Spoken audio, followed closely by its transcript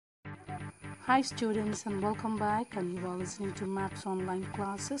Hi students, and welcome back, and you are listening to Maps Online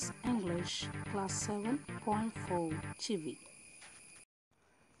Classes English Class 7.4 Chivvy.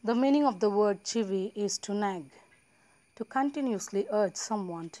 The meaning of the word chivvy is to nag, to continuously urge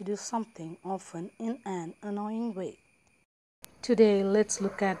someone to do something, often in an annoying way. Today let's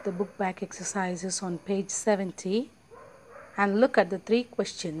look at the book back exercises on page 70 and look at the 3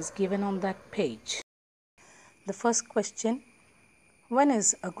 questions given on that page. The first question: when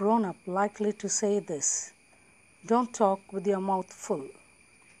is a grown-up likely to say this? Don't talk with your mouth full.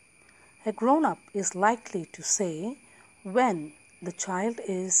 A grown-up is likely to say when the child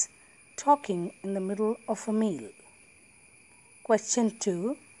is talking in the middle of a meal. Question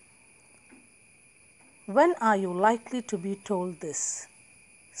 2. When are you likely to be told this?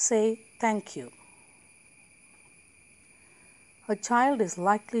 Say thank you. A child is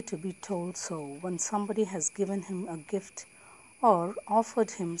likely to be told so when somebody has given him a gift or offered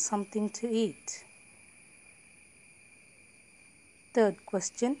him something to eat. Third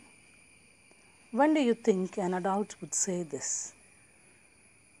question: when do you think an adult would say this?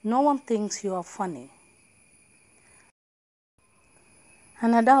 No one thinks you are funny.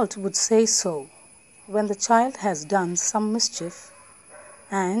 An adult would say so when the child has done some mischief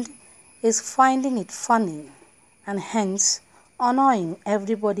and is finding it funny and hence annoying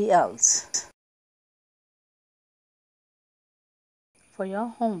everybody else. For your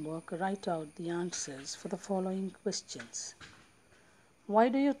homework, write out the answers for the following questions. Why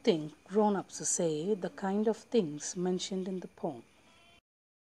do you think grown-ups say the kind of things mentioned in the poem?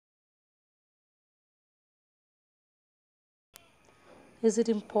 Is it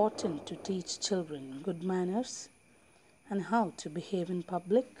important to teach children good manners and how to behave in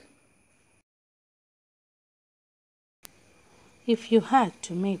public? If you had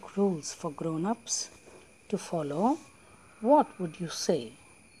to make rules for grown-ups to follow, what would you say?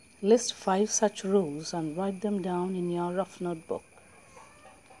 List 5 such rules and write them down in your rough notebook.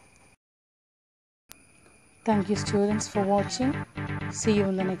 Thank you students for watching. See you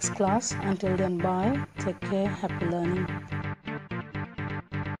in the next class. Until then, bye. Take care. Happy learning.